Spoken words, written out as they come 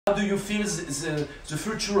How do you feel the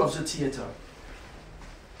future of the theater?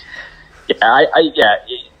 Yeah, I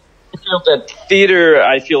feel that theater.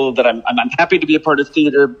 I feel that I'm happy to be a part of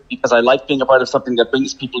theater because I like being a part of something that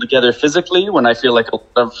brings people together physically. When I feel like a lot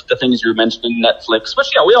of the things you were mentioning, Netflix, which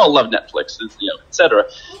we all love Netflix, etc.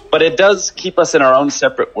 But it does keep us in our own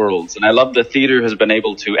separate worlds, and I love that theater has been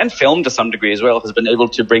able to, and film to some degree as well, has been able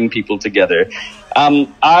to bring people together.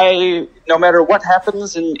 No matter what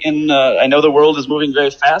happens I know the world is moving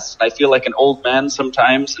very fast. I feel like an old man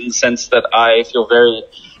sometimes in the sense that I feel very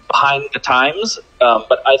behind the times,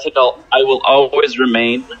 but I think I will always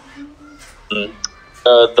remain what am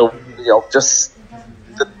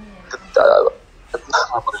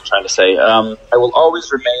I trying to say? I will always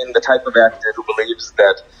remain the type of actor who believes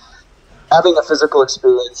that having a physical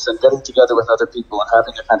experience and getting together with other people and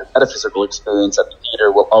having a kind of metaphysical experience at the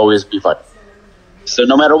theater will always be vital. So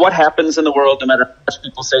no matter what happens in the world, no matter how much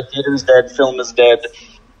people say theater is dead, film is dead,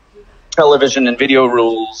 television and video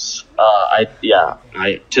rules,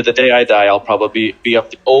 to the day I die, I'll probably be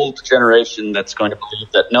of the old generation that's going to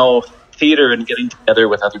believe that no, theater and getting together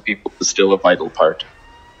with other people is still a vital part of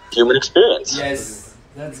human experience. Yes,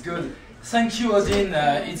 that's good. Thank you, Odin.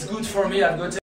 It's good for me. I've got